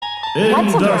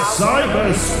Into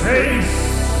cyberspace!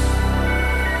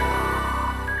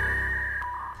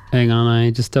 Hang on,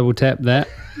 I just double tapped that.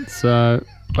 So,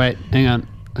 wait, hang on.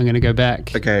 I'm going to go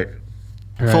back. Okay.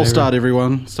 Right, Full start,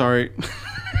 everyone. Sorry.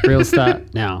 Real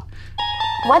start now.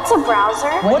 What's a browser?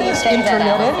 What is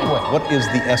internet anyway? What is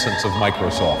the essence of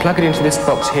Microsoft? Plug it into this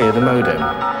box here, the modem.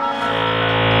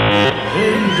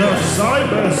 Into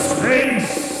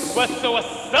cyberspace! What's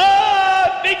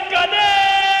up, big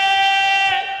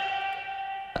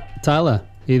Tyler,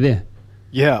 are you there?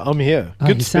 Yeah, I'm here. Oh,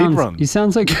 Good you speed sound, run. You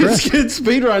sounds like Chris. Good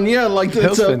speed run, yeah. Like,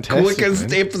 that's the fantastic, quickest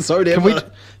man. episode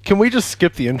ever. Can we just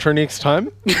skip the intro next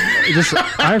time?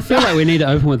 I feel like we need to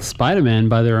open with Spider-Man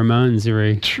by the Ramones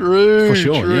every... True. For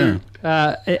sure, true.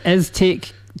 yeah. As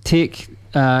tech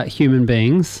human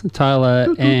beings,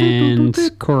 Tyler and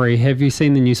Corey, have you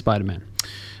seen the new Spider-Man?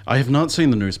 I have not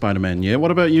seen the new Spider-Man yet. What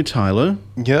about you, Tyler?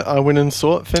 Yeah, I went and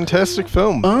saw it. Fantastic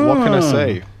film. What can I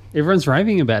say? Everyone's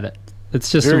raving about it.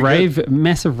 It's just Very a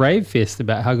massive rave fest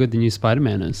about how good the new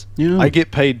Spider-Man is. Yeah. I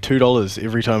get paid $2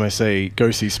 every time I say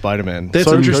go see Spider-Man. That's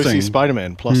so interesting. Go see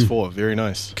Spider-Man plus 4. Very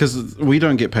nice. Because we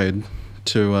don't get paid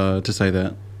to say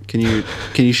that. Can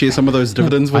you share some of those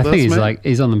dividends with I think us,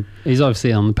 he's mate? he's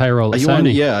obviously on the payroll Are at you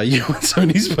Sony. on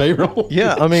Sony's payroll?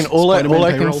 Yeah, I mean, all I Spider-Man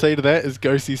can payroll? say to that is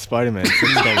go see Spider-Man.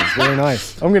 $6. Very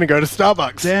nice. I'm going to go to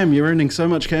Starbucks. Damn, you're earning so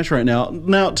much cash right now.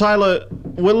 Now, Tyler,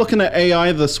 we're looking at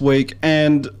AI this week,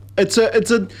 and it's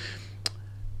a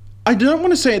I don't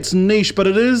want to say it's niche, but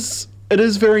it is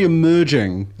very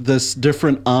emerging, this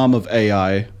different arm of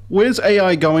AI. Where's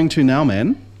AI going to now,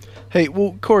 man? Hey,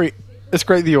 well, Corey, it's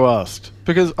great that you asked.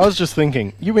 Because I was just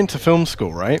thinking, you went to film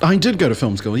school, right? I did go to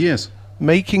film school, yes.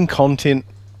 Making content,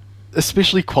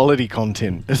 especially quality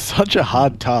content, is such a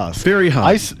hard task. Very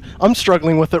hard. I'm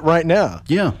struggling with it right now.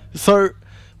 Yeah. So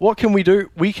what can we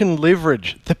do? We can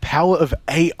leverage the power of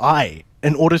AI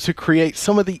in order to create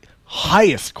some of the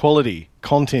highest quality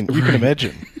content you can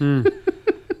imagine.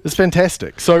 It's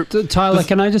fantastic. So Tyler,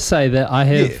 can I just say that I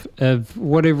have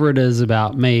whatever it is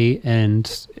about me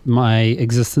and my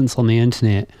existence on the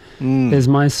internet is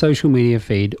my social media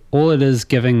feed. All it is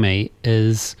giving me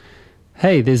is,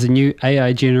 hey, there's a new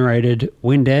AI generated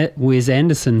Wes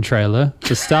Anderson trailer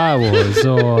for Star Wars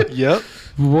or Yep.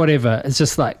 whatever. It's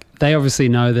just like they obviously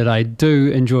know that I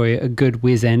do enjoy a good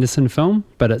Wes Anderson film,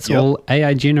 but it's all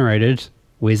AI generated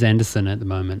Wes Anderson at the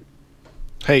moment.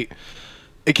 Hey,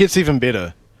 it gets even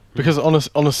better because on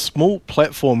a small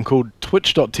platform called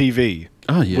Twitch.tv,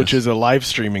 yes. which is a live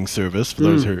streaming service for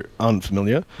those who aren't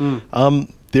familiar,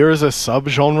 there is a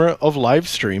subgenre of live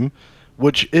stream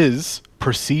which is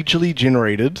procedurally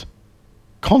generated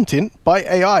content by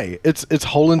AI. It's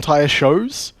whole entire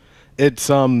shows, it's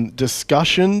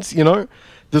discussions. You know,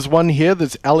 there's one here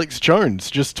that's Alex Jones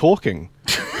just talking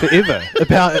forever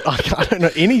about I don't know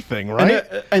anything, right?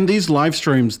 And these live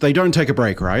streams, they don't take a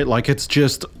break, right? Like, it's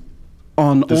just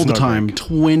on There's all the no time, break.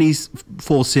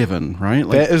 24/7, right?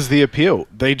 Like, That is the appeal.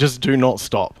 They just do not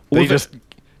stop. They Well, just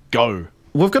go.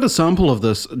 we've got a sample of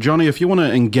this. Johnny, if you want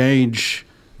to engage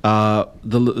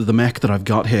the Mac that I've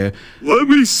got here. Let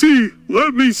me see.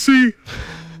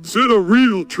 Is it a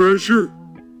real treasure?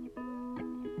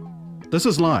 This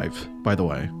is live, by the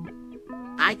way.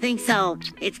 I think so.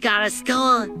 It's got a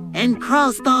skull and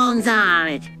crossbones on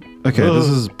it. Okay, this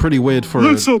is pretty weird for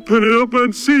Let's open it up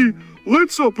and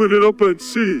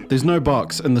see. There's no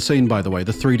box in the scene, by the way,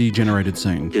 the 3D generated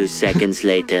scene. 2 seconds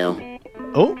later.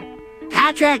 Oh,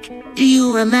 Patrick, do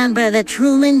you remember the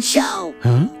Truman Show?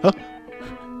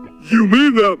 You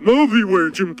mean that movie where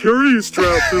Jim Carrey is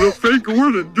trapped in a fake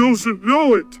world and doesn't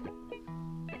know it?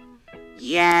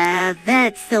 Yeah,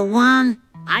 that's the one.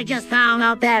 I just found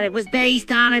out that it was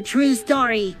based on a true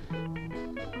story.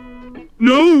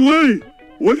 No way!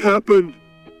 What happened?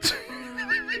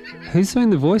 Who's doing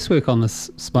the voice work on this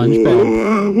SpongeBob?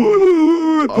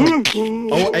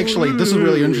 Oh, actually, this is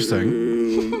really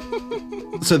interesting.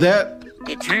 So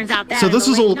It turns out that So this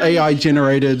is all AI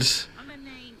generated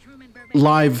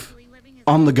live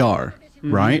on the go,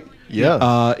 right?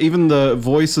 yeah. Even the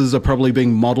voices are probably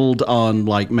being modeled on,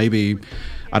 like, maybe,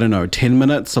 I don't know, 10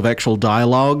 minutes of actual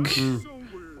dialogue.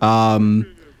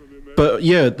 But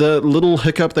yeah, the little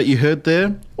hiccup that you heard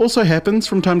there also happens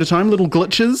from time to time, little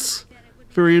glitches.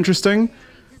 Very interesting.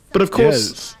 But of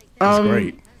course, it's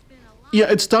great. yeah,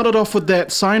 it started off with that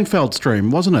Seinfeld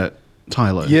stream, wasn't it,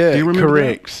 Tyler? Yeah, Do you remember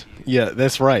correct. Yeah,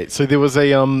 that's right. So there was a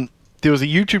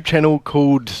YouTube channel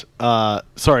called a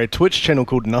Twitch channel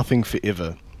called Nothing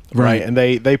Forever, right? And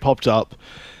they popped up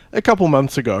a couple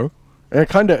months ago, and it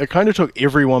kind of took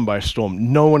everyone by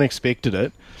storm. No one expected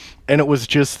it, and it was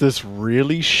just this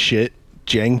really shit,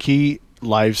 janky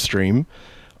live stream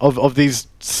of these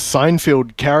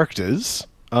Seinfeld characters.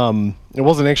 It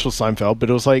wasn't actual Seinfeld, but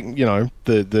it was like, you know,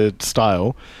 the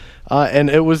style. And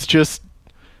it was just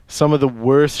some of the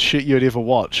worst shit you'd ever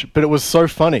watch. But it was so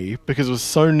funny because it was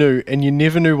so new and you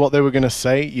never knew what they were going to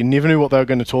say. You never knew what they were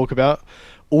going to talk about.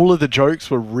 All of the jokes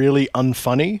were really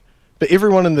unfunny, but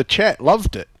everyone in the chat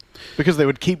loved it because they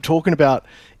would keep talking about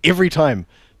every time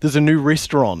there's a new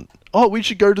restaurant. Oh, we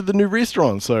should go to the new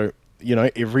restaurant. So, you know,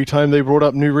 every time they brought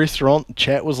up new restaurant,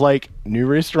 chat was like, new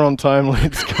restaurant time,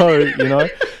 let's go, you know?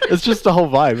 It's just a whole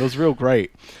vibe. It was real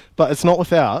great. But it's not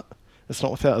without its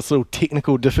little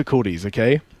technical difficulties,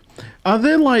 okay? Are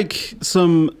there like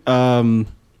some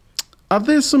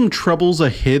troubles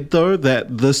ahead though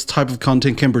that this type of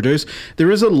content can produce?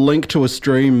 There is a link to a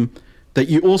stream that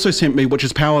you also sent me, which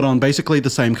is powered on basically the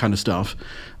same kind of stuff.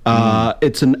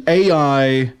 It's an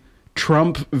AI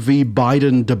Trump v.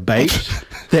 Biden debate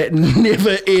that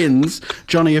never ends.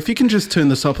 Johnny, if you can just turn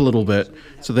this up a little bit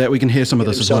so that we can hear some of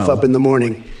this as well. Up in the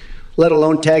morning, let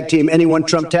alone tag team anyone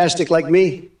Trump-tastic like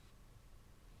me.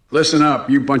 Listen up,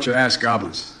 you bunch of ass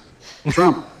goblins.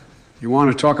 Trump, you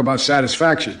want to talk about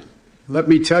satisfaction? Let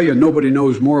me tell you, nobody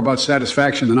knows more about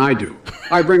satisfaction than I do.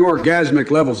 I bring orgasmic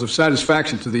levels of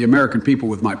satisfaction to the American people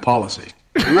with my policy.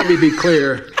 And let me be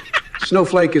clear,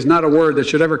 snowflake is not a word that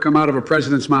should ever come out of a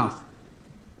president's mouth.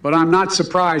 But I'm not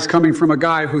surprised coming from a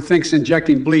guy who thinks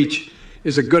injecting bleach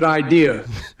is a good idea.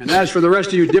 And as for the rest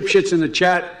of you dipshits in the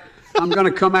chat, I'm going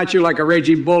to come at you like a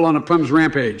raging bull on a Pum's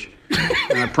rampage.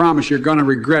 And I promise you're going to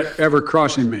regret ever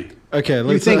crossing me. Okay,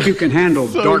 you think you can handle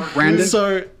Dark Brandon?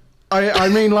 So, I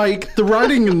mean, like, the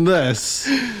writing in this,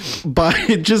 but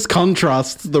it just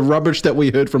contrasts the rubbish that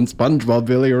we heard from SpongeBob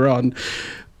earlier on.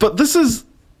 But this is,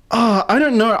 I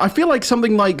don't know. I feel like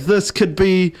something like this could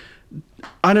be,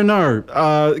 I don't know,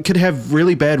 could have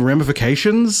really bad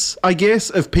ramifications, I guess,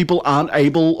 if people aren't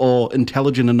able or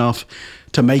intelligent enough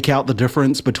to make out the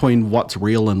difference between what's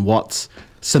real and what's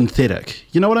synthetic.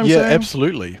 You know what I'm saying? Yeah,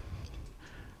 absolutely.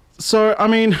 So, I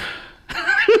mean,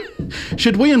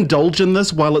 should we indulge in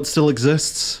this while it still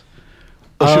exists?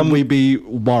 Or should we be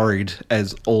worried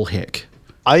as all heck?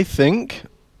 I think,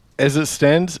 as it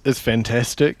stands, it's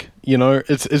fantastic. You know,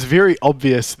 it's very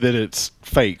obvious that it's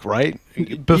fake, right?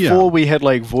 Before we had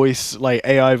like voice, like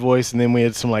AI voice, and then we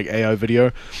had some like AI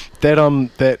video.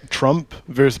 That Trump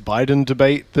versus Biden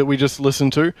debate that we just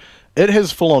listened to, it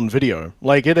has full-on video.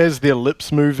 Like, it has their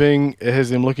lips moving, it has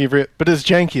them looking everywhere, but it's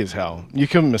janky as hell. You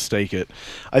couldn't mistake it.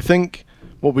 I think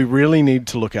what we really need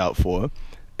to look out for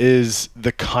is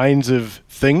the kinds of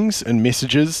things and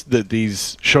messages that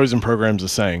these shows and programs are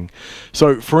saying.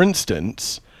 So, for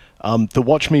instance, the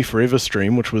Watch Me Forever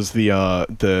stream, which was the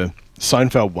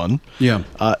Seinfeld one. Yeah.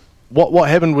 What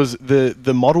happened was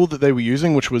the model that they were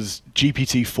using, which was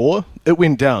GPT-4, it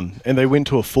went down and they went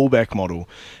to a fallback model.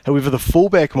 However, the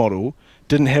fallback model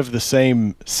didn't have the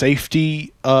same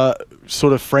safety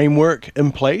sort of framework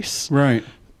in place. Right.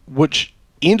 Which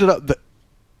ended up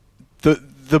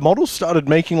the model started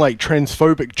making like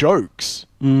transphobic jokes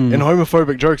and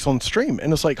homophobic jokes on stream.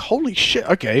 And it's like, holy shit,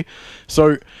 okay.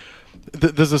 So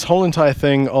there's this whole entire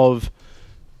thing of,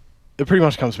 it pretty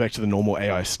much comes back to the normal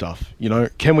AI stuff. You know,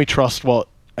 can we trust what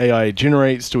AI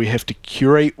generates? Do we have to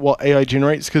curate what AI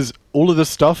generates? Because all of this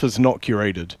stuff is not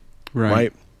curated,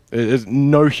 right?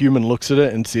 No human looks at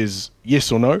it and says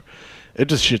yes or no. It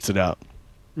just shits it out.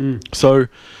 So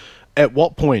at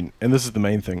what point, and this is the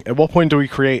main thing, at what point do we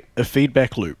create a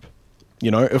feedback loop?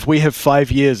 You know, if we have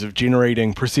 5 years of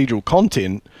generating procedural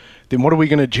content, then what are we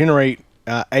going to generate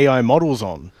AI models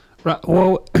on? Right.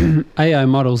 Well, AI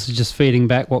models are just feeding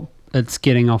back what it's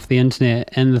getting off the internet.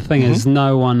 And the thing is,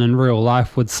 no one in real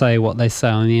life would say what they say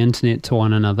on the internet to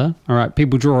one another. All right.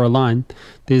 People draw a line.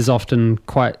 There's often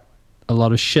quite a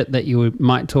lot of shit that you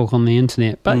might talk on the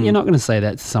internet, but you're not going to say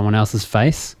that to someone else's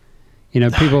face. You know,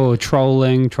 people are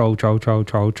trolling, troll,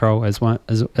 as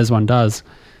one does.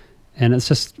 And it's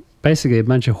just basically a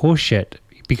bunch of horse shit,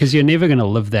 because you're never going to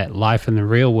live that life in the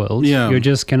real world. Yeah. You're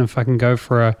just going to fucking go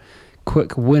for a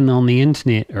quick win on the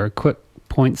internet or a quick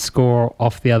point score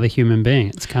off the other human being.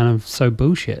 It's kind of so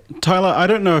bullshit. Tyler, I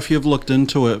don't know if you've looked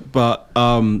into it, but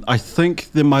I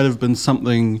think there might have been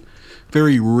something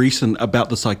very recent about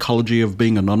the psychology of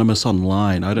being anonymous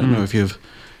online. I don't know if you've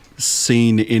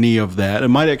seen any of that. It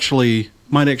might actually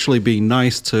be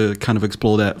nice to kind of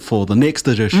explore that for the next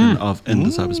edition of Into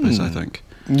Cyberspace, I think.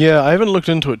 Yeah, I haven't looked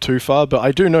into it too far, but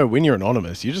I do know when you're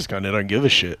anonymous, you just kind of don't give a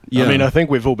shit. Yeah. I mean, I think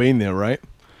we've all been there, right?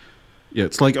 Yeah,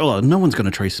 it's like, oh, no one's going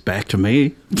to trace back to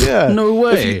me. Yeah. No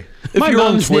way. If my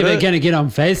mum's never going to get on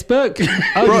Facebook.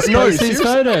 I'll just post these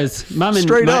photos. Mum and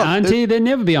my auntie, they'll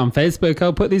never be on Facebook.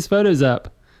 I'll put these photos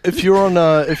up. if you're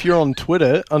on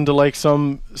Twitter under like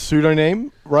some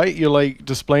pseudonym, right? Your like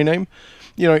display name,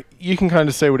 you know, you can kind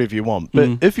of say whatever you want.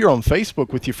 But if you're on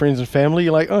Facebook with your friends and family,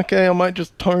 you're like, okay, I might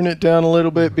just tone it down a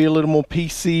little bit, be a little more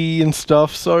PC and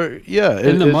stuff. So yeah,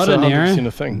 in the modern era,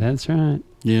 a thing. That's right.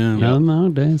 Yeah.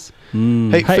 Nowadays.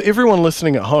 Hey, for everyone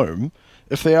listening at home,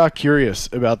 if they are curious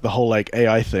about the whole like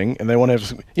AI thing and they want to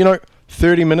have, you know,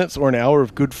 30 minutes or an hour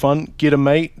of good fun, get a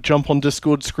mate, jump on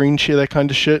Discord, screen share, that kind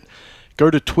of shit,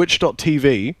 go to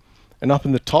twitch.tv, and up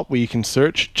in the top where you can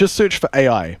search, just search for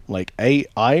AI, like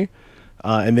AI,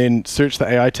 and then search the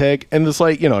AI tag, and there's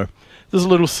like, you know, there's a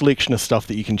little selection of stuff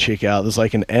that you can check out. There's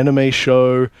like an anime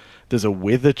show, there's a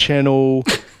weather channel,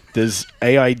 there's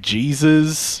AI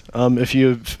Jesus, if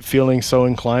you're feeling so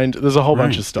inclined. There's a whole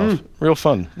bunch of stuff. Real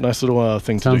fun. Nice little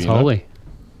thing to do. Sounds holy.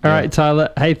 All right,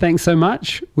 Tyler. Hey, thanks so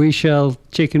much. We shall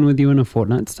check in with you in a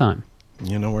fortnight's time.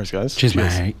 Yeah, no worries, guys. Cheers,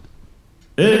 mate.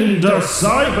 Into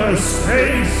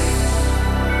cyberspace!